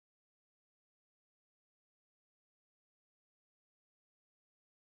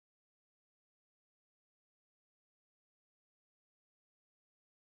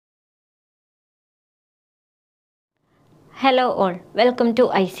Hello all, welcome to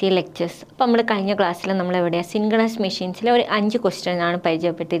IC lectures. അപ്പോൾ നമ്മൾ കഴിഞ്ഞ ക്ലാസ്സിൽ നമ്മൾ എവിടെയാണ് സിൻക്രണസ് മെഷീൻസിൽ ഒരു 5 ക്വസ്റ്റ്യൻ ആണ്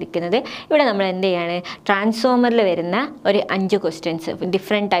പരിചയപ്പെട്ടിരിക്കുന്നത്. ഇവിടെ നമ്മൾ എന്ത് ചെയ്യാണ് ട്രാൻസ്ഫോമറിൽ വരുന്ന ഒരു 5 questions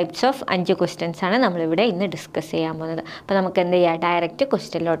different types of 5 questions ആണ് നമ്മളിവിടെ ഇന്ന് ഡിസ്കസ് ചെയ്യാൻ പോകുന്നത്. അപ്പോൾ നമുക്ക് എന്ത് ചെയ്യാം ഡയറക്റ്റ്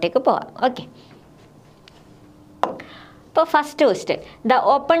ക്വസ്റ്റ്യനിലോട്ടേക്ക് പോകാം. ഓക്കെ, അപ്പോൾ first question, the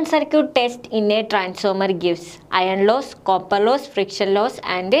open circuit test in A transformer gives iron loss, copper loss, friction loss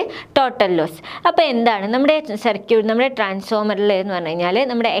and total loss. അപ്പോൾ എന്താണ് നമ്മുടെ സർക്യൂട്ട്, നമ്മുടെ ട്രാൻസ്ഫോമറിൽ എന്ന് പറഞ്ഞു കഴിഞ്ഞാൽ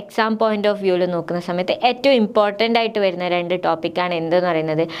നമ്മുടെ എക്സാം പോയിന്റ് ഓഫ് വ്യൂവിൽ നോക്കുന്ന സമയത്ത് ഏറ്റവും ഇമ്പോർട്ടൻ്റ് ആയിട്ട് വരുന്ന 2 ടോപ്പിക്കാണ് എന്തെന്ന്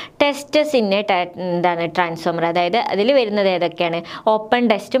പറയുന്നത് ടെസ്റ്റസ് ഇൻ എ എന്താണ് ട്രാൻസ്ഫോമർ. അതായത് അതിൽ വരുന്നത് ഏതൊക്കെയാണ് ഓപ്പൺ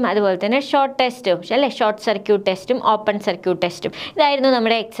ടെസ്റ്റും അതുപോലെ തന്നെ ഷോർട്ട് ടെസ്റ്റും അല്ലേ, ഷോർട്ട് സർക്യൂട്ട് ടെസ്റ്റും ഓപ്പൺ സർക്യൂട്ട് ടെസ്റ്റും. ഇതായിരുന്നു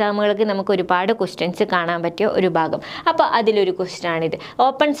നമ്മുടെ എക്സാമുകൾക്ക് നമുക്ക് ഒരുപാട് ക്വസ്റ്റ്യൻസ് കാണാൻ പറ്റിയ ഒരു ഭാഗം. അപ്പോൾ അതിലൊരു ക്വസ്റ്റ്യൻ ആണിത്,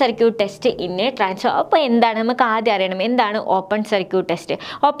 open circuit test in A transformer. അപ്പോൾ എന്താണ് നമുക്ക് ആദ്യം അറിയണം, എന്താണ് open circuit test.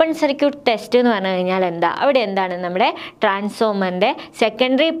 Open circuit test എന്ന് പറഞ്ഞു കഴിഞ്ഞാൽ എന്താ, അവിടെ എന്താണ് നമ്മുടെ ട്രാൻസ്ഫോമറിൻ്റെ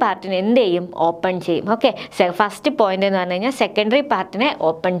സെക്കൻഡറി പാർട്ടിനെ എന്ത് ചെയ്യും, ഓപ്പൺ ചെയ്യും. ഓക്കെ, ഫസ്റ്റ് പോയിന്റ് എന്ന് പറഞ്ഞു കഴിഞ്ഞാൽ സെക്കൻഡറി പാർട്ടിനെ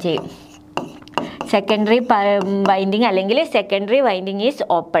ഓപ്പൺ ചെയ്യും. സെക്കൻഡറി വൈൻഡിങ് അല്ലെങ്കിൽ secondary winding is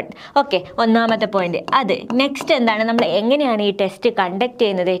open. Okay, ഒന്നാമത്തെ പോയിന്റ്. അത് നെക്സ്റ്റ് എന്താണ്, നമ്മൾ എങ്ങനെയാണ് ഈ ടെസ്റ്റ് കണ്ടക്ട്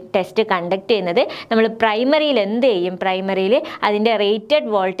ചെയ്യുന്നത്. ടെസ്റ്റ് കണ്ടക്ട് ചെയ്യുന്നത് നമ്മൾ പ്രൈമറിയിൽ എന്ത് ചെയ്യും, പ്രൈമറിയിൽ അതിൻ്റെ റേറ്റഡ്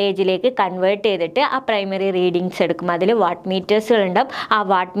വോൾട്ടേജിലേക്ക് കൺവേർട്ട് ചെയ്തിട്ട് ആ പ്രൈമറി റീഡിങ്സ് എടുക്കും. അതിൽ വാട്ട് മീറ്റേഴ്സുകൾ ഉണ്ടാവും, ആ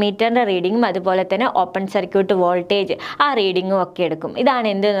വാട്ട് മീറ്ററിൻ്റെ റീഡിങ്ങും അതുപോലെ തന്നെ ഓപ്പൺ സർക്യൂട്ട് വോൾട്ടേജ് ആ റീഡിങ്ങും ഒക്കെ എടുക്കും. ഇതാണ്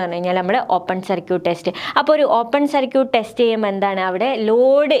എന്തെന്ന് പറഞ്ഞു കഴിഞ്ഞാൽ നമ്മുടെ ഓപ്പൺ സർക്യൂട്ട് ടെസ്റ്റ്. അപ്പോൾ ഒരു ഓപ്പൺ സർക്യൂട്ട് ടെസ്റ്റ് ചെയ്യുമ്പോൾ എന്താണ് അവിടെ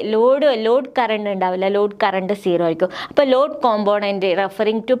ലോഡ് കറണ്ട് ഉണ്ടാവില്ല, ലോഡ് കറണ്ട് 0 ആയിരിക്കും. അപ്പോൾ load component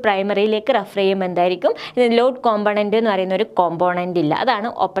referring to പ്രൈമറിയിലേക്ക് refer ചെയ്യുമ്പോൾ എന്തായിരിക്കും, ലോഡ് കോമ്പോണൻറ്റ് എന്ന് പറയുന്ന ഒരു കോമ്പോണൻ്റ് ഇല്ല. അതാണ്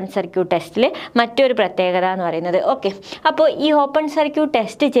ഓപ്പൺ സർക്യൂട്ട് ടെസ്റ്റിൽ മറ്റൊരു പ്രത്യേകത എന്ന് പറയുന്നത്. ഓക്കെ, അപ്പോൾ ഈ ഓപ്പൺ സർക്യൂട്ട്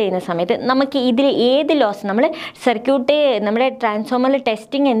ടെസ്റ്റ് ചെയ്യുന്ന സമയത്ത് നമുക്ക് ഇതിൽ ഏത് ലോസ്, നമ്മൾ സർക്യൂട്ട് നമ്മുടെ ട്രാൻസ്ഫോമറിൽ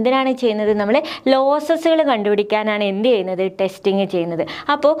ടെസ്റ്റിംഗ് എന്തിനാണ് ചെയ്യുന്നത്, നമ്മൾ ലോസസുകൾ കണ്ടുപിടിക്കാനാണ് എന്ത് ചെയ്യുന്നത്, ടെസ്റ്റിംഗ് ചെയ്യുന്നത്.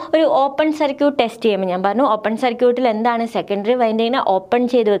 അപ്പോൾ ഒരു ഓപ്പൺ സർക്യൂട്ട് ടെസ്റ്റ് ചെയ്യുമ്പോൾ ഞാൻ പറഞ്ഞു ഓപ്പൺ സർക്യൂട്ടിൽ എന്താണ് സെക്കൻഡറി വൈൻഡിങ്ങിനെ ഓപ്പൺ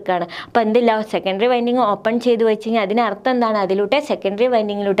ചെയ്ത് വെക്കുകയാണ്. അപ്പോൾ എന്തില്ല, സെക്കൻഡറി വൈൻഡിങ് ഓപ്പൺ ചെയ്ത് വെച്ച് കഴിഞ്ഞാൽ അതിനർത്ഥം എന്താണ്, അതിലൂടെ സെക്കൻഡറി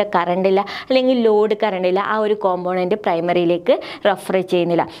വൈൻഡിങ്ങിലൂടെ കറണ്ട് ഇല്ല അല്ലെങ്കിൽ ലോഡ് കറണ്ട് ഇല്ല, ആ ഒരു കോമ്പോണൻറ്റ് പ്രൈമറിയിലേക്ക് റെഫർ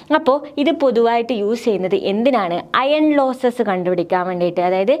ചെയ്യുന്നില്ല. അപ്പോൾ ഇത് പൊതുവായിട്ട് യൂസ് ചെയ്യുന്നത് എന്തിനാണ്, അയൺ ലോസസ് കണ്ടുപിടിക്കാൻ വേണ്ടിയിട്ട്,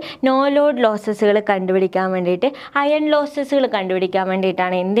 അതായത് നോ ലോഡ് ലോസസുകൾ കണ്ടുപിടിക്കാൻ വേണ്ടിയിട്ട്, അയൺ ലോസസുകൾ കണ്ടുപിടിക്കാൻ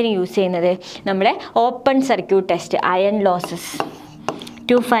വേണ്ടിയിട്ടാണ് എന്തിന് യൂസ് ചെയ്യുന്നത്, നമ്മുടെ open circuit test iron losses,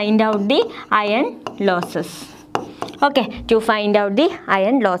 to find out the iron losses. Okay, to find out the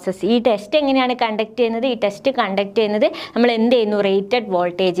iron losses. ഈ ടെസ്റ്റ് എങ്ങനെയാണ് കണ്ടക്ട് ചെയ്യുന്നത്, ഈ ടെസ്റ്റ് കണ്ടക്ട് ചെയ്യുന്നത് നമ്മൾ എന്ത് ചെയ്യുന്നു, റേറ്റഡ്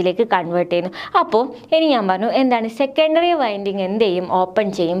വോൾട്ടേജിലേക്ക് കൺവേർട്ട് ചെയ്യുന്നു. അപ്പോൾ ഇനി ഞാൻ പറഞ്ഞു എന്താണ് സെക്കൻഡറി വൈൻഡിങ് എന്ത് ചെയ്യും, ഓപ്പൺ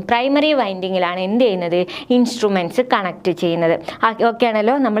ചെയ്യും. പ്രൈമറി വൈൻഡിങ്ങിലാണ് എന്ത് ചെയ്യുന്നത്, ഇൻസ്ട്രുമെൻറ്റ്സ് കണക്ട് ചെയ്യുന്നത്. ഓക്കെ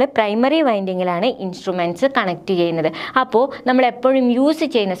ആണല്ലോ, നമ്മൾ പ്രൈമറി വൈൻഡിങ്ങിലാണ് ഇൻസ്ട്രുമെൻറ്റ്സ് കണക്ട് ചെയ്യുന്നത്. അപ്പോൾ നമ്മൾ എപ്പോഴും യൂസ്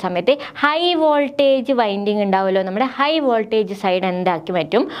ചെയ്യുന്ന സമയത്ത് ഹൈ വോൾട്ടേജ് വൈൻഡിങ് ഉണ്ടാവുമല്ലോ, നമ്മുടെ ഹൈ വോൾട്ടേജ് സൈഡ് എന്താക്കി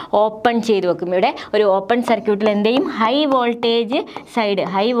പറ്റും, ഓപ്പൺ ചെയ്ത് വെക്കും. ഇവിടെ ഒരു ഓപ്പൺ സർക്യൂട്ടിൽ എന്ത് ചെയ്യും, ഹൈ വോൾട്ടേജ്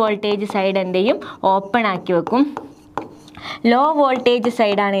സൈഡ് എന്ത് ചെയ്യും, ഓപ്പൺ ആക്കി വെക്കും. ലോ വോൾട്ടേജ്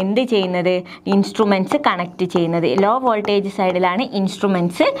സൈഡാണ് എന്ത് ചെയ്യുന്നത്, ഇൻസ്ട്രുമെൻറ്റ്സ് കണക്ട് ചെയ്യുന്നത്. ലോ വോൾട്ടേജ് സൈഡിലാണ്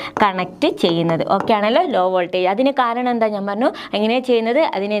ഇൻസ്ട്രുമെൻറ്റ്സ് കണക്ട് ചെയ്യുന്നത്. ഓക്കെ ആണല്ലോ, ലോ വോൾട്ടേജ്. അതിന് കാരണം എന്താ, ഞാൻ പറഞ്ഞു എങ്ങനെയാണ് ചെയ്യുന്നത്,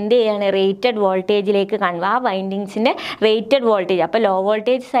 അതിന് എന്ത് ചെയ്യാണ്, റേറ്റഡ് വോൾട്ടേജിലേക്ക് ആ വൈൻഡിങ്സിൻ്റെ റേറ്റഡ് വോൾട്ടേജ്. അപ്പോൾ ലോ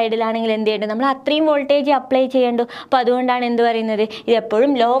വോൾട്ടേജ് സൈഡിലാണെങ്കിൽ എന്ത് ചെയ്യേണ്ടത്, നമ്മൾ അത്രയും വോൾട്ടേജ് അപ്ലൈ ചെയ്യേണ്ടു. അപ്പോൾ അതുകൊണ്ടാണ് എന്ത് പറയുന്നത്, ഇത്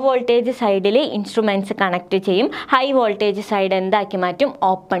എപ്പോഴും ലോ വോൾട്ടേജ് സൈഡിൽ ഇൻസ്ട്രുമെൻറ്റ്സ് കണക്ട് ചെയ്യും, ഹൈ വോൾട്ടേജ് സൈഡ് എന്താക്കി മാറ്റും,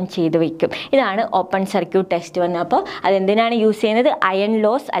 ഓപ്പൺ ചെയ്ത് വയ്ക്കും. ഇതാണ് ഓപ്പൺ സർക്യൂട്ട് ടെസ്റ്റ് വന്നത്. അപ്പോൾ അതെന്തിനാണ് യൂസ് ചെയ്യുന്നത്, അയൺ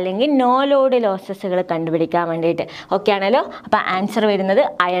ലോസ് അല്ലെങ്കിൽ നോ ലോഡ് ലോസസുകൾ കണ്ടുപിടിക്കാൻ വേണ്ടിയിട്ട്. ഓക്കെ ആണല്ലോ, അപ്പോൾ ആൻസർ വരുന്നത്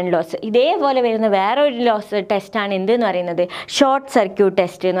അയൺ ലോസ്. ഇതേപോലെ വരുന്ന വേറൊരു ലോസ് ടെസ്റ്റാണ് എന്തെന്ന് പറയുന്നത്, ഷോർട്ട് സർക്യൂട്ട്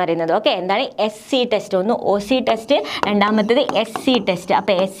ടെസ്റ്റ് എന്ന് പറയുന്നത്. ഓക്കെ, എന്താണ് SC ടെസ്റ്റ്, ഒന്ന് OC ടെസ്റ്റ്, രണ്ടാമത്തേത് SC ടെസ്റ്റ്.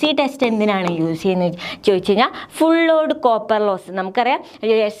 അപ്പോൾ SC ടെസ്റ്റ് എന്തിനാണ് യൂസ് ചെയ്യുന്നത് ചോദിച്ചു കഴിഞ്ഞാൽ ഫുൾ ലോഡ് കോപ്പർ ലോസ്. നമുക്കറിയാം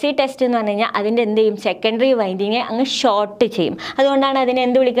SC ടെസ്റ്റ് എന്ന് പറഞ്ഞു കഴിഞ്ഞാൽ അതിൻ്റെ എന്ത് ചെയ്യും, സെക്കൻഡറി വൈൻഡിങ്ങിനെ അങ്ങ് ഷോർട്ട് ചെയ്യും. അതുകൊണ്ടാണ് അതിനെ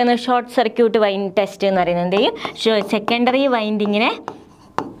എന്ത് വിളിക്കുന്നത്, ഷോർട്ട് സർക്യൂട്ട് ടെസ്റ്റ് എന്ന് പറയുന്നത്. എന്ത് ചെയ്യും,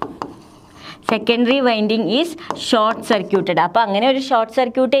 secondary winding is short circuited. അപ്പോൾ അങ്ങനെ ഒരു ഷോർട്ട്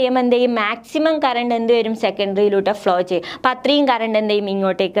സർക്യൂട്ട് ചെയ്യുമ്പോൾ എന്ത് ചെയ്യും, മാക്സിമം കറണ്ട് എന്ത് വരും, സെക്കൻഡറിയിലൂടെ ഫ്ലോ ചെയ്യും. അപ്പോൾ അത്രയും കറണ്ട് എന്ത് ചെയ്യും,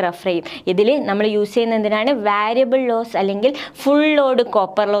 ഇങ്ങോട്ടേക്ക് റെഫർ ചെയ്യും. ഇതിൽ നമ്മൾ യൂസ് ചെയ്യുന്ന എന്തിനാണ്, വാരിയബിൾ ലോസ് അല്ലെങ്കിൽ ഫുൾ ലോഡ്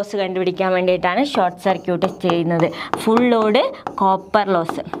കോപ്പർ ലോസ് കണ്ടുപിടിക്കാൻ വേണ്ടിയിട്ടാണ് ഷോർട്ട് സർക്യൂട്ട് ചെയ്യുന്നത്, ഫുൾ ലോഡ് കോപ്പർ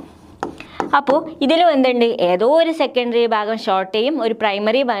ലോസ്. അപ്പോൾ ഇതിലും എന്തുണ്ട്, ഏതോ ഒരു സെക്കൻഡറി ഭാഗം ഷോർട്ട് ചെയ്യും, ഒരു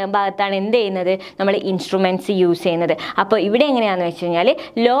പ്രൈമറി ഭാഗത്താണ് എന്ത് ചെയ്യുന്നത്, നമ്മൾ ഇൻസ്ട്രുമെൻറ്റ്സ് യൂസ് ചെയ്യുന്നത്. അപ്പോൾ ഇവിടെ എങ്ങനെയാണെന്ന് വെച്ച് കഴിഞ്ഞാൽ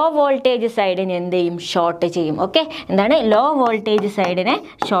ലോ വോൾട്ടേജ് സൈഡിനെ എന്ത് ചെയ്യും, ഷോർട്ട് ചെയ്യും. ഓക്കെ, എന്താണ് ലോ വോൾട്ടേജ് സൈഡിനെ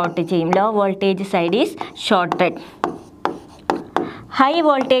ഷോർട്ട് ചെയ്യും. Low voltage side is shorted. High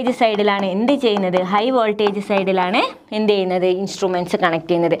voltage സൈഡിലാണ് എന്ത് ചെയ്യുന്നത്, ഹൈ വോൾട്ടേജ് സൈഡിലാണ് എന്ത് ചെയ്യുന്നത്, ഇൻസ്ട്രുമെൻറ്റ്സ് കണക്ട്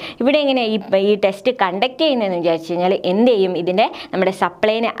ചെയ്യുന്നത്. ഇവിടെ എങ്ങനെ ഈ ടെസ്റ്റ് കണ്ടക്ട് ചെയ്യുന്നതെന്ന് വിചാരിച്ചു കഴിഞ്ഞാൽ എന്ത് ചെയ്യും, ഇതിൻ്റെ നമ്മുടെ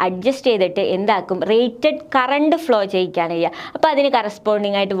സപ്ലൈനെ അഡ്ജസ്റ്റ് ചെയ്തിട്ട് എന്താക്കും, റേറ്റഡ് കറണ്ട് ഫ്ലോ ചെയ്യിക്കുകയാണ് ചെയ്യുക. അപ്പോൾ അതിന്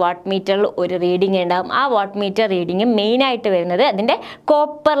കറസ്പോണ്ടിങ് ആയിട്ട് വാട്ട് മീറ്ററിൽ ഒരു റീഡിംഗ് ഉണ്ടാകും. ആ വാട്ട് മീറ്റർ റീഡിങ് മെയിനായിട്ട് വരുന്നത് അതിൻ്റെ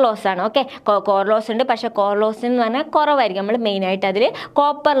കോപ്പർ ലോസ് ആണ്. ഓക്കെ, കോർ ലോസ് ഉണ്ട്, പക്ഷേ കോർ ലോസ് എന്ന് പറഞ്ഞാൽ കുറവായിരിക്കും. നമ്മൾ മെയിനായിട്ട് അതിൽ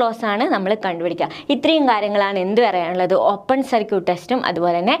കോപ്പർ ലോസ് ആണ് നമ്മൾ കണ്ടുപിടിക്കുക. ഇത്രയും കാര്യങ്ങളാണ് എന്ത് പറയാനുള്ളത്, ഓപ്പൺ സർക്യൂട്ട് ടെസ്റ്റും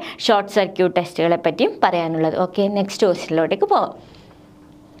അതുപോലെ തന്നെ ഷോർട്ട് സർക്യൂട്ട് ടെസ്റ്റുകളെ പറ്റിയും പറയാനുള്ളത്. ഓക്കെ, നെക്സ്റ്റ് ക്വസ്റ്റ്യനിലോട്ടേക്ക് പോകാം.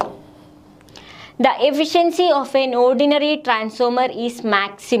 The efficiency of an ordinary transformer is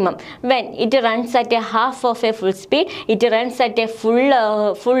maximum when it runs at a half of a full speed, it runs at a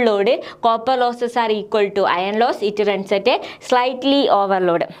full load, copper losses are equal to iron loss, it runs at a slightly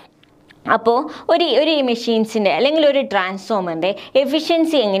overload. അപ്പോൾ ഒരു മെഷീൻസിൻ്റെ അല്ലെങ്കിൽ ഒരു ട്രാൻസ്ഫോമറിൻ്റെ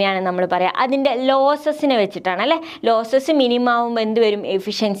efficiency എങ്ങനെയാണ് നമ്മൾ പറയുക, അതിൻ്റെ ലോസസിനെ വെച്ചിട്ടാണ് അല്ലേ. ലോസസ് മിനിമം ആകുമ്പോൾ എന്ത് വരും,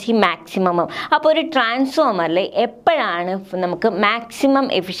 എഫിഷ്യൻസി മാക്സിമം ആവും. അപ്പോൾ ഒരു ട്രാൻസ്ഫോമറിൽ എപ്പോഴാണ് നമുക്ക് മാക്സിമം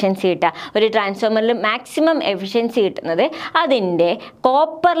എഫിഷ്യൻസി കിട്ടുക, ഒരു ട്രാൻസ്ഫോമറിൽ മാക്സിമം എഫിഷ്യൻസി കിട്ടുന്നത് അതിൻ്റെ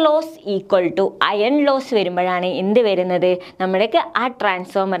copper loss equal to iron loss വരുമ്പോഴാണ് എന്ത് വരുന്നത്, നമ്മുടെയൊക്കെ ആ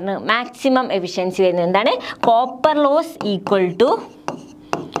ട്രാൻസ്ഫോമറിന് മാക്സിമം എഫിഷ്യൻസി വരുന്നത്. എന്താണ്, copper loss equal to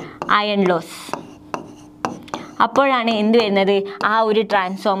iron loss. അപ്പോഴാണ് എന്ത് വരുന്നത്, ആ ഒരു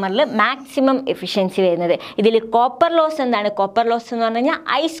ട്രാൻസ്ഫോമറിൽ മാക്സിമം എഫിഷ്യൻസി വരുന്നത്. ഇതിൽ കോപ്പർ ലോസ് എന്താണ്, കോപ്പർ ലോസ് എന്ന് പറഞ്ഞു കഴിഞ്ഞാൽ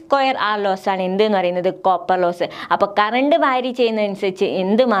ഐ സ്ക്വയർ ആർ ലോസ് ആണ് എന്തെന്ന് പറയുന്നത്, കോപ്പർ ലോസ്. അപ്പോൾ കറണ്ട് വാരി ചെയ്യുന്നതനുസരിച്ച്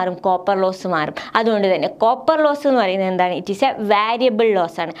എന്ത് മാറും, കോപ്പർ ലോസ് മാറും. അതുകൊണ്ട് തന്നെ കോപ്പർ ലോസ് എന്ന് പറയുന്നത് എന്താണ്, it is A variable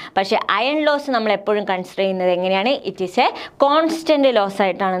loss ആണ്. പക്ഷേ അയൺ ലോസ് നമ്മൾ എപ്പോഴും കൺസിഡർ ചെയ്യുന്നത് എങ്ങനെയാണ്, it is A constant loss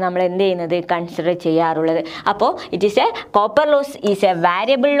ആയിട്ടാണ് നമ്മൾ എന്ത് ചെയ്യുന്നത്, കൺസിഡർ ചെയ്യാറുള്ളത്. അപ്പോൾ it is A copper loss is A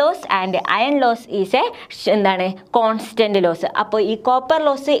variable loss and iron loss is A എന്താണ്, കോൺസ്റ്റന്റ് ലോസ്. അപ്പോൾ ഈ കോപ്പർ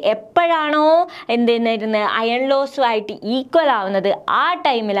ലോസ് എപ്പോഴാണോ എന്ത് ചെയ്യുന്നത്, അയൺ ലോസുമായിട്ട് ഈക്വൽ ആവുന്നത് ആ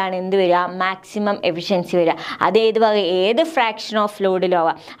ടൈമിലാണ് എന്ത് വരിക, മാക്സിമം എഫിഷ്യൻസി വരിക. അത് ഏത് ഫ്രാക്ഷൻ ഓഫ് ലോഡിലും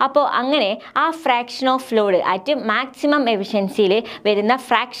ആവാം. അപ്പോൾ അങ്ങനെ ആ fraction of load at maximum എഫിഷ്യൻസിയിൽ വരുന്ന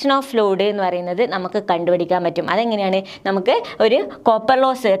ഫ്രാക്ഷൻ ഓഫ് ലോഡ് എന്ന് പറയുന്നത് നമുക്ക് കണ്ടുപിടിക്കാൻ പറ്റും. അതെങ്ങനെയാണ്, നമുക്ക് ഒരു കോപ്പർ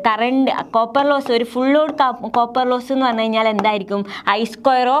ലോസ് കോപ്പർ ലോസ് ഒരു ഫുൾ ലോഡ് കോപ്പർ ലോസ് എന്ന് പറഞ്ഞു കഴിഞ്ഞാൽ എന്തായിരിക്കും, I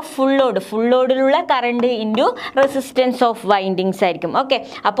square of full ലോഡിലുള്ള current into resistance of windings ആയിരിക്കും. ഓക്കെ,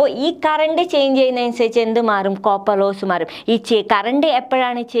 അപ്പോൾ ഈ കറണ്ട് ചേഞ്ച് ചെയ്യുന്നതനുസരിച്ച് എന്ത് മാറും, കോപ്പർ ലോസ് മാറും. ഈ കറണ്ട്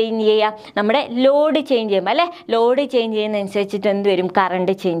എപ്പോഴാണ് ചേഞ്ച് ചെയ്യുക, നമ്മുടെ ലോഡ് ചേഞ്ച് ചെയ്യുമ്പോൾ അല്ലേ, ലോഡ് ചേഞ്ച് ചെയ്യുന്നതനുസരിച്ചിട്ട് എന്ത് വരും,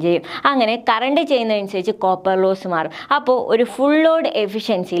 കറണ്ട് ചേഞ്ച് ചെയ്യും. അങ്ങനെ കറണ്ട് ചെയ്യുന്നതനുസരിച്ച് കോപ്പർ ലോസ് മാറും. അപ്പോൾ ഒരു ഫുൾ ലോഡ്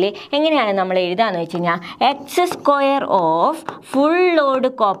എഫിഷ്യൻസിയിൽ എങ്ങനെയാണ് നമ്മൾ എഴുതാന്ന് വെച്ച് കഴിഞ്ഞാൽ X square of full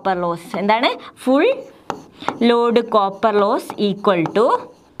load copper loss, എന്താണ്, full load copper loss equal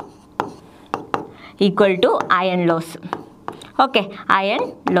to iron loss. Okay, iron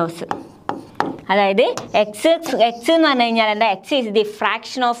loss അതായത് എക്സ് എന്ന് പറഞ്ഞു കഴിഞ്ഞാൽ എന്താ, X is the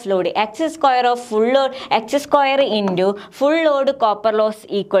fraction of load, X square of full load, X square into full load copper loss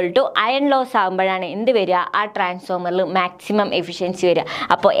equal to iron loss ആകുമ്പോഴാണ് എന്ത് വരിക, ആ ട്രാൻസ്ഫോമറിൽ maximum efficiency വരിക.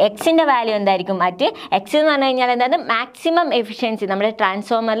 അപ്പോൾ എക്സിൻ്റെ വാല്യൂ എന്തായിരിക്കും, മറ്റ് എക്സ് എന്ന് പറഞ്ഞു കഴിഞ്ഞാൽ എന്താണ്, മാക്സിമം എഫിഷ്യൻസി, നമ്മുടെ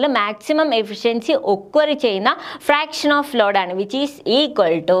ട്രാൻസ്ഫോമറിൽ മാക്സിമം എഫിഷ്യൻസി ഒക്വർ ചെയ്യുന്ന fraction of ലോഡാണ്, which is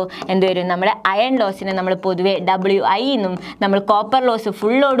equal to എന്ത് വരും, നമ്മുടെ അയൺ ലോസിനെ നമ്മൾ പൊതുവെ WI എന്നും നമ്മൾ copper loss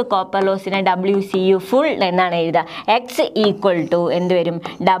full load copper ലോസിനെ WCU full എന്നാണ് എഴുതുക. എക്സ് ഈക്വൽ ടു എന്ത് വരും,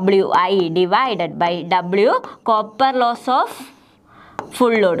 WI divided by W copper loss of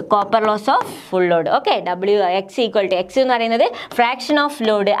full load, copper loss of full load. Okay, X equal to, X എന്ന് പറയുന്നത് fraction of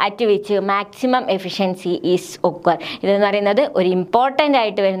load at which maximum efficiency is occur. ഇതെന്ന് പറയുന്നത് ഒരു important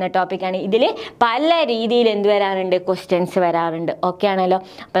ആയിട്ട് വരുന്ന ടോപ്പിക്കാണ്. ഇതിൽ പല രീതിയിൽ എന്ത് വരാറുണ്ട്, ക്വസ്റ്റ്യൻസ് വരാറുണ്ട്. ഓക്കെ ആണല്ലോ.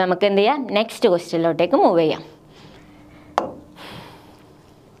 അപ്പോൾ നമുക്ക് എന്ത് ചെയ്യാം, നെക്സ്റ്റ് ക്വസ്റ്റ്യനിലോട്ടേക്ക് മൂവ് ചെയ്യാം.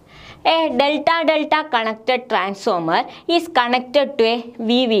 A delta connected transformer is connected to a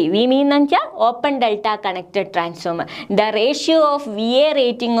VV. VV എന്ന് വെച്ചാൽ open delta connected transformer. The ratio of VA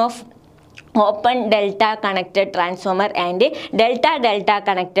rating of open delta connected transformer and delta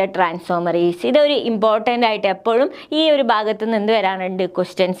connected transformer is, ഇതൊരു important ആയിട്ട് എപ്പോഴും ഈ ഒരു ഭാഗത്ത് നിന്ന് എന്ത് വരാറുണ്ട്,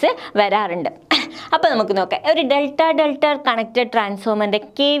 ക്വസ്റ്റ്യൻസ് വരാറുണ്ട്. അപ്പോൾ നമുക്ക് നോക്കാം, ഒരു ഡെൽറ്റ കണക്റ്റഡ് ട്രാൻസ്ഫോമറിൻ്റെ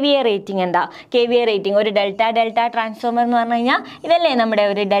KVA റേറ്റിംഗ് എന്താ, KVA റേറ്റിംഗ് ഒരു ഡെൽറ്റ ട്രാൻസ്ഫോമർ എന്ന് പറഞ്ഞു കഴിഞ്ഞാൽ ഇതല്ലേ നമ്മുടെ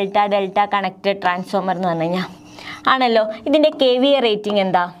ഒരു ഡെൽറ്റ കണക്റ്റഡ് ട്രാൻസ്ഫോമർ എന്ന് പറഞ്ഞു കഴിഞ്ഞാൽ ആണല്ലോ. ഇതിൻ്റെ KVA റേറ്റിംഗ്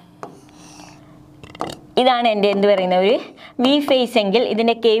എന്താ, ഇതാണ് എൻ്റെ എന്ത് പറയുന്ന ഒരു വി ഫേസ് എങ്കിൽ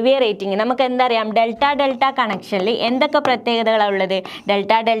ഇതിൻ്റെ KVA റേറ്റിംഗ് നമുക്ക് എന്താ അറിയാം, ഡെൽറ്റ കണക്ഷനിൽ എന്തൊക്കെ പ്രത്യേകതകളാണ് ഉള്ളത്,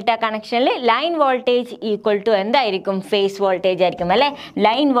 ഡെൽറ്റ കണക്ഷനിൽ ലൈൻ വോൾട്ടേജ് ഈക്വൽ ടു എന്തായിരിക്കും, ഫേസ് വോൾട്ടേജ് ആയിരിക്കും അല്ലേ.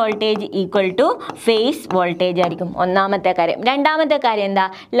 Line voltage equal to phase voltage ആയിരിക്കും ഒന്നാമത്തെ കാര്യം. രണ്ടാമത്തെ കാര്യം എന്താ,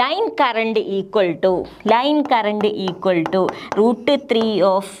 line current equal to √3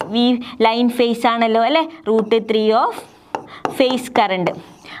 of V line face ആണല്ലോ അല്ലേ, √3 ഓഫ് ഫേസ് കറണ്ട്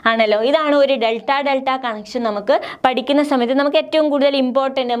ആണല്ലോ. ഇതാണ് ഒരു ഡെൽറ്റ കണക്ഷൻ നമുക്ക് പഠിക്കുന്ന സമയത്ത് നമുക്ക് ഏറ്റവും കൂടുതൽ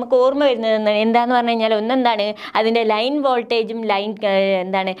ഇമ്പോർട്ടൻറ്റ് നമുക്ക് ഓർമ്മ വരുന്നത് എന്താണെന്ന് പറഞ്ഞു കഴിഞ്ഞാൽ, ഒന്നെന്താണ് അതിൻ്റെ ലൈൻ വോൾട്ടേജും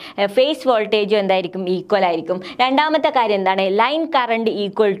ഫേസ് വോൾട്ടേജും എന്തായിരിക്കും, ഈക്വൽ ആയിരിക്കും. രണ്ടാമത്തെ കാര്യം എന്താണ്, line current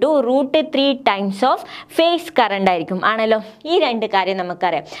equal to √3 times of phase current ആയിരിക്കും ആണല്ലോ. ഈ രണ്ട് കാര്യം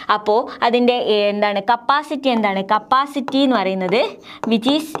നമുക്കറിയാം. അപ്പോൾ അതിൻ്റെ കപ്പാസിറ്റി കപ്പാസിറ്റി എന്ന് പറയുന്നത്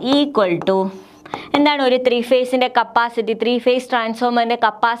വിച്ച് ഈസ് ഈക്വൽ ടു എന്താണ്, ഒരു 3 ഫേസിൻ്റെ capacity, 3 face ട്രാൻസ്ഫോമറിൻ്റെ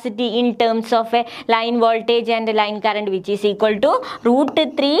capacity in terms of A line voltage and line current which is equal to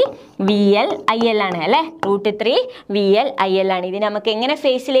 √3 VL IL ആണ് അല്ലേ. √3 VL IL ആണ്. ഇത് നമുക്ക് എങ്ങനെ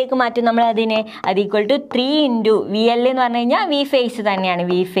ഫേസിലേക്ക് മാറ്റും നമ്മൾ അതിനെ, അത് ഈക്വൽ ടു 3 ഇൻറ്റു VL എന്ന് പറഞ്ഞു കഴിഞ്ഞാൽ വി ഫേസ് തന്നെയാണ്,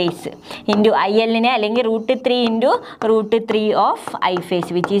 വി ഫേസ് ഇൻറ്റു ILനെ അല്ലെങ്കിൽ √3 into √3 of I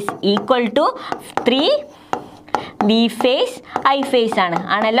face which is equal to 3 V face I face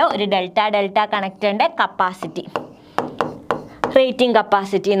ആണല്ലോ ഒരു ഡെൽറ്റ കണക്ടറിൻ്റെ കപ്പാസിറ്റി, റേറ്റിംഗ്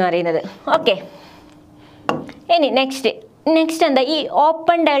കപ്പാസിറ്റി എന്ന് പറയുന്നത്. ഓക്കെ, ഇനി നെക്സ്റ്റ് എന്താ, ഈ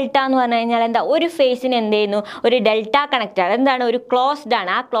ഓപ്പൺ ഡെൽറ്റ എന്ന് പറഞ്ഞു കഴിഞ്ഞാൽ എന്താ, ഒരു ഫേസിന് എന്ത് ചെയ്യുന്നു, ഒരു ഡെൽറ്റ കണക്ടർ എന്താണ്, ഒരു ക്ലോസ്ഡ് ആണ്.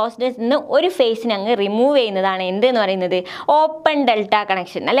 ആ ക്ലോസ്ഡ്നെസ് നിന്ന് ഒരു ഫേസിന് അങ്ങ് റിമൂവ് ചെയ്യുന്നതാണ് എന്തെന്ന് പറയുന്നത്, ഓപ്പൺ ഡെൽറ്റ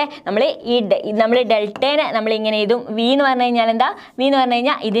കണക്ഷൻ അല്ലേ. നമ്മൾ ഡെൽറ്റേനെ നമ്മളിങ്ങനെ എഴുതും. വി എന്ന് പറഞ്ഞു കഴിഞ്ഞാൽ എന്താ, വി എന്ന് പറഞ്ഞു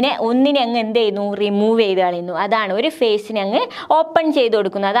കഴിഞ്ഞാൽ ഇതിനെ ഒന്നിനെ അങ്ങ് എന്ത് ചെയ്യുന്നു, റിമൂവ് ചെയ്ത് കളയുന്നു. അതാണ് ഒരു ഫേസിനെ അങ്ങ് ഓപ്പൺ ചെയ്ത്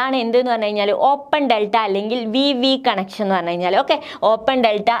കൊടുക്കുന്നത്. അതാണ് എന്തെന്ന് പറഞ്ഞു കഴിഞ്ഞാൽ ഓപ്പൺ ഡെൽറ്റ അല്ലെങ്കിൽ വി കണക്ഷൻ എന്ന് പറഞ്ഞു കഴിഞ്ഞാൽ. ഓക്കെ, ഓപ്പൺ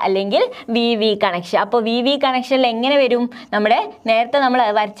ഡെൽറ്റ അല്ലെങ്കിൽ വി കണക്ഷൻ. അപ്പോൾ വി കണക്ഷനിൽ എങ്ങനെ വരും, നമ്മുടെ നേരത്തെ നമ്മൾ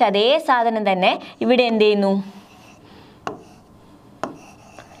വരച്ച അതേ സാധനം തന്നെ ഇവിടെ എന്ത് ചെയ്യുന്നു,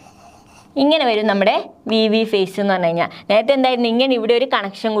 ഇങ്ങനെ വരും നമ്മുടെ വി ഫേസ് എന്ന് പറഞ്ഞു കഴിഞ്ഞാൽ. നേരത്തെ എന്തായിരുന്നു, ഇങ്ങനെ ഇവിടെ ഒരു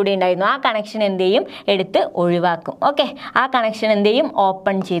കണക്ഷൻ കൂടി ഉണ്ടായിരുന്നു. ആ കണക്ഷൻ എന്ത് ചെയ്യും, എടുത്ത് ഒഴിവാക്കും. ഓക്കെ, ആ കണക്ഷൻ എന്ത് ചെയ്യും,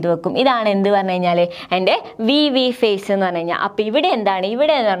 ഓപ്പൺ ചെയ്ത് വെക്കും. ഇതാണ് എന്ത് പറഞ്ഞു കഴിഞ്ഞാൽ എൻ്റെ വി ഫേസ് എന്ന് പറഞ്ഞു കഴിഞ്ഞാൽ. അപ്പോൾ ഇവിടെ എന്താണ്,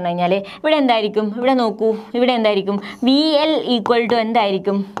 ഇവിടെ എന്ന് പറഞ്ഞു കഴിഞ്ഞാൽ ഇവിടെ എന്തായിരിക്കും, ഇവിടെ നോക്കൂ, ഇവിടെ എന്തായിരിക്കും, VL ഈക്വൽ ടു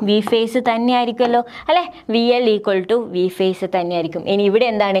എന്തായിരിക്കും, വി ഫേസ് തന്നെയായിരിക്കുമല്ലോ അല്ലേ. VL equal to V face തന്നെയായിരിക്കും. ഇനി ഇവിടെ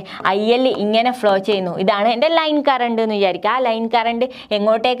എന്താണ്, IL ഇങ്ങനെ ഫ്ലോ ചെയ്യുന്നു. ഇതാണ് എൻ്റെ ലൈൻ കറണ്ട് എന്ന് വിചാരിക്കുക. ആ ലൈൻ കറണ്ട്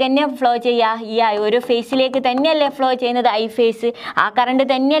എങ്ങോട്ടേക്ക് തന്നെ ഫ്ലോ ചെയ്യുക, ഈ ഒരു ഫേസിലേക്ക് തന്നെയല്ലേ ഫ്ലോ ചെയ്യുന്നത്, ഐ ഫേസ്. ആ കറണ്ട്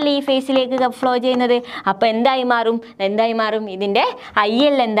തന്നെയല്ലേ ഈ ഫേസിലേക്ക് ഫ്ലോ ചെയ്യുന്നത്. അപ്പോൾ എന്തായി മാറും, ഇതിൻ്റെ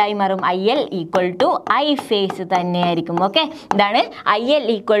IL എന്തായി മാറും, IL equal to I face തന്നെയായിരിക്കും. ഓക്കെ, ഇതാണ് IL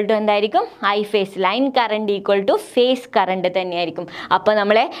ഈക്വൽ ടു എന്തായിരിക്കും, I face. Line current equal to phase current തന്നെയായിരിക്കും. അപ്പോൾ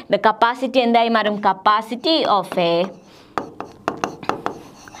നമ്മളെ കപ്പാസിറ്റി എന്തായി മാറും, capacity of A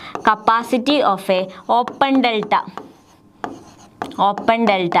open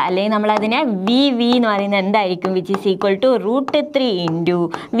delta അല്ലെങ്കിൽ നമ്മളതിനെ വി എന്ന് പറയുന്നത് എന്തായിരിക്കും, which is equal to √3 into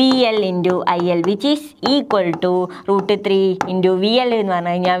VL into IL which is equal to √3 into VL എന്ന്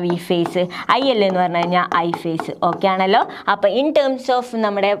പറഞ്ഞു കഴിഞ്ഞാൽ വി ഫേസ്, IL എന്ന് പറഞ്ഞു കഴിഞ്ഞാൽ ഐ ഫേസ്. ഓക്കെ ആണല്ലോ. അപ്പോൾ ഇൻ ടേംസ് ഓഫ്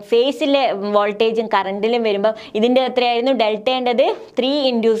നമ്മുടെ ഫേസിലെ വോൾട്ടേജും കറണ്ടിലും വരുമ്പോൾ ഇതിൻ്റെ എത്രയായിരുന്നു, ഡെൽറ്റേണ്ടത് 3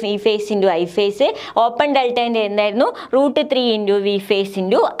 into V face into I face. Open ഡെൽറ്റേൻ്റെ എന്തായിരുന്നു, √3 into V face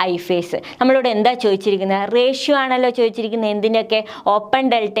into I face. നമ്മളോട് എന്താ ചോദിച്ചിരിക്കുന്നത്, റേഷ്യോ ആണല്ലോ ചോദിച്ചിരിക്കുന്നത്. എന്തിൻ്റെയൊക്കെ, ഓപ്പൺ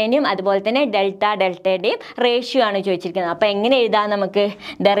ഡെൽറ്റേൻ്റെയും അതുപോലെ തന്നെ ഡെൽറ്റയുടെയും റേഷ്യോ ആണ് ചോദിച്ചിരിക്കുന്നത്. അപ്പോൾ എങ്ങനെ എഴുതാം നമുക്ക്,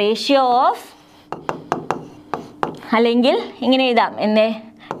 ദ റേഷ്യോ ഓഫ്, അല്ലെങ്കിൽ ഇങ്ങനെ എഴുതാം, എന്നെ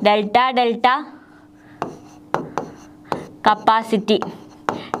delta capacity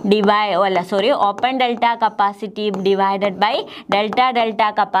open delta capacity divided by delta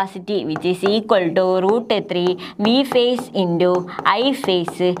capacity which is equal to √3 V phase into I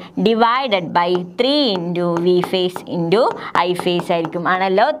phase divided by 3 into V phase into I phase ആയിരിക്കും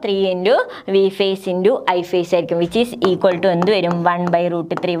ആണല്ലോ. 3 into V phase into I phase ആയിരിക്കും which is equal to എന്ത് വരും,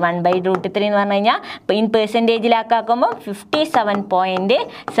 1/√3. 1/√3 എന്ന് പറഞ്ഞു കഴിഞ്ഞാൽ in പെർസെൻറ്റേജിലാക്കുമ്പോൾ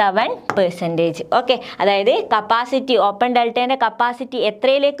 57.7%. Okay, അതായത് capacity open ഡെൽറ്റേൻ്റെ capacity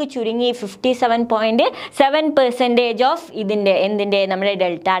എത്രയിലേക്ക് ചുരുങ്ങി, 57.7% ഓഫ് എന്തിൻ്റെ നമ്മുടെ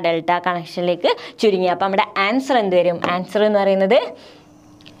ഡെൽറ്റ കണക്ഷനിലേക്ക് ചുരുങ്ങി. അപ്പോൾ നമ്മുടെ ആൻസർ എന്ത് വരും, ആൻസർ എന്ന് പറയുന്നത്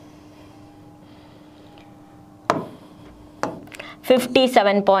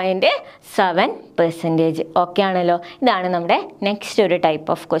 57.7%. ഓക്കെ ആണല്ലോ. ഇതാണ് നമ്മുടെ നെക്സ്റ്റ് ഒരു ടൈപ്പ്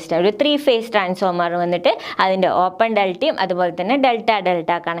ഓഫ് ക്വസ്റ്റ്യൻ. ഒരു 3 ഫേസ് ട്രാൻസ്ഫോമർ വന്നിട്ട് അതിൻ്റെ ഓപ്പൺ ഡെൽറ്റയും അതുപോലെ തന്നെ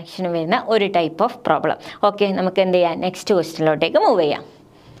ഡെൽറ്റ കണക്ഷനും വരുന്ന ഒരു ടൈപ്പ് ഓഫ് പ്രോബ്ലം. ഓക്കെ, നമുക്ക് എന്ത് ചെയ്യാം, നെക്സ്റ്റ് ക്വസ്റ്റ്യനിലോട്ടേക്ക് മൂവ് ചെയ്യാം.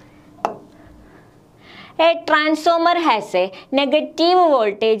 A transformer has a negative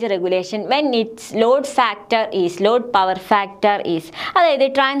voltage regulation when its load power factor is. അതായത്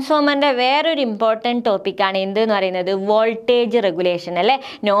ട്രാൻസ്ഫോമറിൻ്റെ വേറൊരു ഇമ്പോർട്ടൻറ്റ് ടോപ്പിക്കാണ് എന്തെന്ന് പറയുന്നത്, വോൾട്ടേജ് റെഗുലേഷൻ അല്ലേ.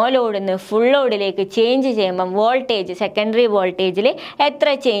 നോ ലോഡിൽ നിന്ന് ഫുൾ ലോഡിലേക്ക് ചേഞ്ച് ചെയ്യുമ്പം വോൾട്ടേജ്, സെക്കൻഡറി വോൾട്ടേജിൽ എത്ര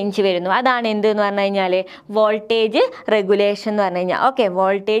ചേഞ്ച് വരുന്നു, അതാണ് എന്തെന്ന് പറഞ്ഞു കഴിഞ്ഞാൽ വോൾട്ടേജ് റെഗുലേഷൻ എന്ന് പറഞ്ഞു കഴിഞ്ഞാൽ. ഓക്കെ,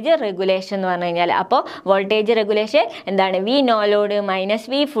 വോൾട്ടേജ് റെഗുലേഷൻ എന്ന് പറഞ്ഞു കഴിഞ്ഞാൽ അപ്പോൾ വോൾട്ടേജ് റെഗുലേഷൻ എന്താണ്, we know load minus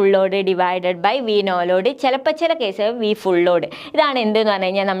V full load divided by we know load load, ചിലപ്പോൾ ചില കേസ് വി ഫുൾ ലോഡ്. ഇതാണ് എന്തെന്ന് പറഞ്ഞു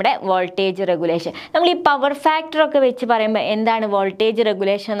കഴിഞ്ഞാൽ നമ്മുടെ വോൾട്ടേജ് റെഗുലേഷൻ. നമ്മൾ ഈ പവർ ഫാക്ടറൊക്കെ വെച്ച് പറയുമ്പോൾ എന്താണ് വോൾട്ടേജ്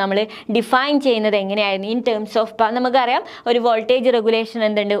റെഗുലേഷൻ നമ്മൾ ഡിഫൈൻ ചെയ്യുന്നത് എങ്ങനെയായിരുന്നു? ഇൻ ടേംസ് ഓഫ് നമുക്കറിയാം ഒരു വോൾട്ടേജ് റെഗുലേഷൻ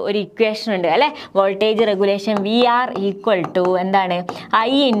എന്തുണ്ട്, ഒരു ഇക്വേഷൻ ഉണ്ട് അല്ലേ? Voltage regulation V R equal to എന്താണ്,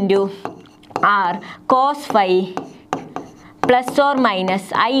 I into R cos phi plus or minus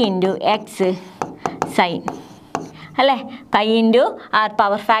I into x sine അല്ലേ? Pi into R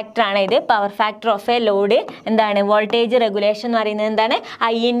power factor ആണ് ഇത്. Power factor of A load എന്താണ് voltage regulation എന്ന് പറയുന്നത് എന്താണ്?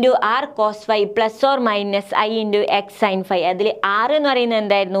 I into R cos phi plus or minus I into x sine phi. അതിൽ R എന്ന് പറയുന്നത്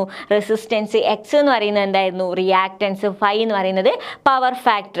എന്തായിരുന്നു? റെസിസ്റ്റൻസ്. എക്സ് എന്ന് പറയുന്നത് എന്തായിരുന്നു? റിയാക്റ്റൻസ്. ഫൈ എന്ന് പറയുന്നത് പവർ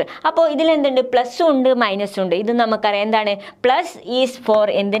ഫാക്ടർ. അപ്പോൾ ഇതിലെന്തുണ്ട്? പ്ലസ്സും ഉണ്ട് മൈനസും ഉണ്ട്. ഇത് നമുക്കറിയാം എന്താണ്? പ്ലസ് ഈസ് ഫോർ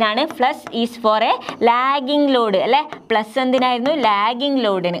എന്തിനാണ്? Plus is four A lagging load അല്ലേ? പ്ലസ് എന്തിനായിരുന്നു? ലാഗിങ്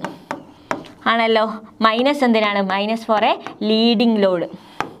ലോഡിന് ആണല്ലോ. മൈനസ് എന്തിനാണ്? Minus four A leading load.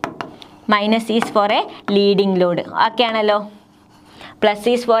 Minus is four A leading load. Okay ആണല്ലോ. Plus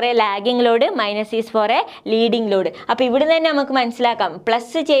is four A lagging load, minus is four A leading load. അപ്പോൾ ഇവിടെ തന്നെ നമുക്ക് മനസ്സിലാക്കാം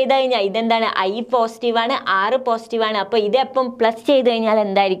പ്ലസ് ചെയ്ത് കഴിഞ്ഞാൽ ഇതെന്താണ്? I പോസിറ്റീവാണ്, ആർ പോസിറ്റീവാണ്. അപ്പോൾ ഇതെപ്പം പ്ലസ് ചെയ്ത് കഴിഞ്ഞാൽ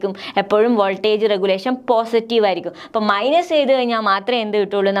എന്തായിരിക്കും? എപ്പോഴും വോൾട്ടേജ് റെഗുലേഷൻ പോസിറ്റീവ് ആയിരിക്കും. അപ്പോൾ മൈനസ് ചെയ്ത് കഴിഞ്ഞാൽ മാത്രമേ എന്ത്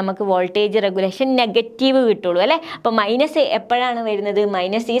കിട്ടുള്ളൂ? നമുക്ക് വോൾട്ടേജ് റെഗുലേഷൻ നെഗറ്റീവ് കിട്ടുള്ളൂ അല്ലേ? അപ്പോൾ മൈനസ് എപ്പോഴാണ് വരുന്നത്?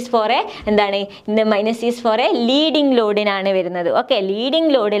 മൈനസ് ഈസ് ഫോർ എ എന്താണ്? Minus is four A leading ലോഡിനാണ് വരുന്നത്. ഓക്കെ,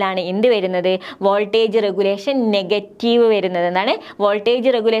 ലീഡിങ് ലോഡിലാണ് എന്ത് വരുന്നത്? വോൾട്ടേജ് റെഗുലേഷൻ നെഗറ്റീവ് വരുന്നത്. എന്താണ്? വോൾട്ടേജ്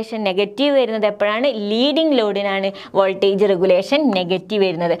റെഗുലേഷൻ നെഗറ്റീവ് വരുന്നത് എപ്പോഴാണ്? ലീഡിങ് ലോഡിനാണ് വോൾട്ടേജ് റെഗുലേഷൻ നെഗറ്റീവ്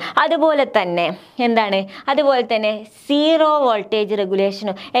വരുന്നത്. അതുപോലെ തന്നെ എന്താണ്? അതുപോലെ തന്നെ സീറോ വോൾട്ടേജ്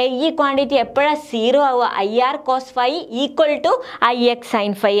റെഗുലേഷനും ഈ ക്വാണ്ടിറ്റി എപ്പോഴാണ് സീറോ ആവുക? IR cos phi equal to IX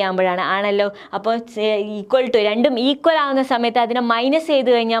sine phi ആകുമ്പോഴാണ് ആണല്ലോ. അപ്പോൾ ഈക്വൽ ടു രണ്ടും ഈക്വൽ ആവുന്ന സമയത്ത് അതിനെ മൈനസ്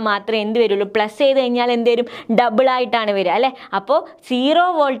ചെയ്ത് കഴിഞ്ഞാൽ മാത്രമേ എന്ത് വരുള്ളൂ? പ്ലസ് ചെയ്ത് കഴിഞ്ഞാൽ എന്ത് വരും? ഡബിൾ ആയിട്ടാണ് വരിക അല്ലേ? അപ്പോൾ സീറോ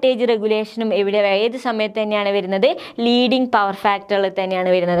വോൾട്ടേജ് റെഗുലേഷനും ഇവിടെ ഏത് സമയത്ത് തന്നെയാണ് വരുന്നത്? ലീഡിങ് പവർ ഫാക്ടറിൽ തന്നെയാണ്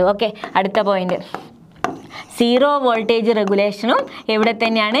വരുന്നത്. ഓക്കെ, അടുത്ത പോയിന്റ്. സീറോ വോൾട്ടേജ് റെഗുലേഷനും എവിടെ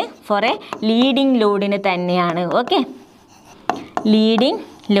തന്നെയാണ്? ഫോർ എ ലീഡിങ് ലോഡിന് തന്നെയാണ്. ഓക്കെ, ലീഡിങ്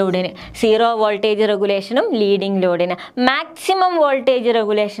ലോഡിന് സീറോ വോൾട്ടേജ് റെഗുലേഷനും ലീഡിങ് ലോഡിന്. മാക്സിമം വോൾട്ടേജ്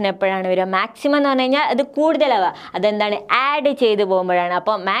റെഗുലേഷൻ എപ്പോഴാണ് വരിക? മാക്സിമം എന്ന് പറഞ്ഞു കഴിഞ്ഞാൽ അത് കൂടുതലാവുക, അതെന്താണ്? ആഡ് ചെയ്ത് പോകുമ്പോഴാണ്.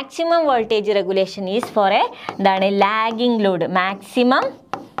 അപ്പോൾ maximum voltage regulation is four A എന്താണ്? Lagging load. Maximum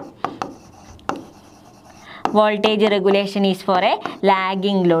voltage regulation is for a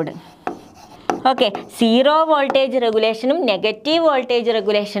lagging load. Okay, zero voltage റെഗുലേഷനും negative voltage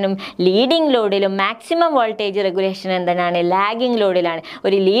റെഗുലേഷനും leading ലോഡിലും maximum voltage regulation എന്താണ്? ലാഗിങ് ലോഡിലാണ്.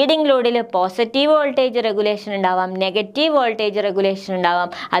 ഒരു ലീഡിങ് ലോഡിൽ പോസിറ്റീവ് വോൾട്ടേജ് റെഗുലേഷൻ ഉണ്ടാവാം, negative voltage regulation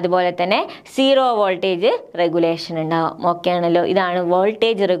ഉണ്ടാവാം, അതുപോലെ തന്നെ zero voltage regulation ഉണ്ടാവാം. Okay ആണല്ലോ. ഇതാണ്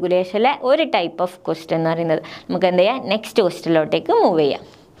വോൾട്ടേജ് റെഗുലേഷനിലെ ഒരു ടൈപ്പ് ഓഫ് ക്വസ്റ്റ്യൻ എന്ന് പറയുന്നത്. നമുക്ക് എന്ത് ചെയ്യാം? നെക്സ്റ്റ് ക്വസ്റ്റ്യനിലോട്ടേക്ക് മൂവ് ചെയ്യാം.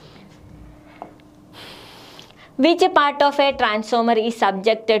 Which part of a transformer is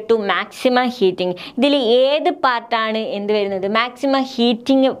subjected to maximum heating? ഇതിൽ ഏത് പാർട്ടാണ് എന്ത് വരുന്നത്? മാക്സിമം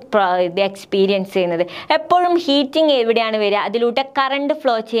ഹീറ്റിംഗ് എക്സ്പീരിയൻസ് ചെയ്യുന്നത്. എപ്പോഴും ഹീറ്റിംഗ് എവിടെയാണ് വരിക? അതിലൂടെ കറണ്ട്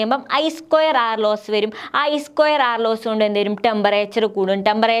ഫ്ലോ ചെയ്യുമ്പം I²R ലോസ് വരും. I²R ലോസ് കൊണ്ട് എന്ത് വരും? ടെമ്പറേച്ചർ കൂടും.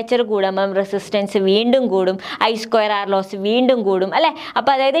 ടെമ്പറേച്ചർ കൂടുമ്പം റെസിസ്റ്റൻസ് വീണ്ടും കൂടും. I²R ലോസ് വീണ്ടും കൂടും അല്ലേ?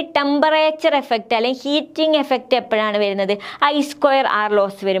 അപ്പോൾ അതായത് ടെമ്പറേച്ചർ എഫക്റ്റ് അല്ലെങ്കിൽ ഹീറ്റിംഗ് എഫക്റ്റ് എപ്പോഴാണ് വരുന്നത്? I²R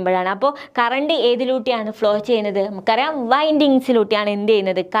ലോസ് വരുമ്പോഴാണ്. അപ്പോൾ കറണ്ട് ഏതിലൂടെയാണ് ഫ്ലോ ചെയ്യുന്നത്? നമുക്കറിയാം വൈൻഡിങ്സിലൂടെയാണ് എന്ത്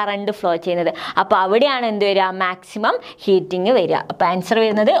ചെയ്യുന്നത്? കറണ്ട് ഫ്ലോ ചെയ്യുന്നത്. അപ്പോൾ അവിടെയാണ് എന്ത് വരിക? മാക്സിമം ഹീറ്റിംഗ് വരിക. അപ്പോൾ ആൻസർ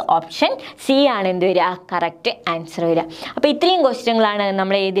വരുന്നത് ഓപ്ഷൻ സി ആണ് എന്ത് വരിക? കറക്റ്റ് ആൻസർ വരിക. അപ്പോൾ ഇത്രയും ക്വസ്റ്റ്യങ്ങളാണ്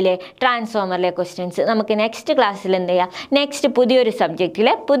നമ്മുടെ ഇതിലെ ട്രാൻസ്ഫോമറിലെ ക്വസ്റ്റ്യൻസ്. നമുക്ക് നെക്സ്റ്റ് ക്ലാസ്സിൽ എന്ത് ചെയ്യാം? നെക്സ്റ്റ് പുതിയൊരു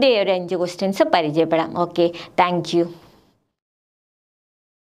സബ്ജക്റ്റിലെ പുതിയൊരു 5 ക്വസ്റ്റ്യൻസ് പരിചയപ്പെടാം. Okay, thank you.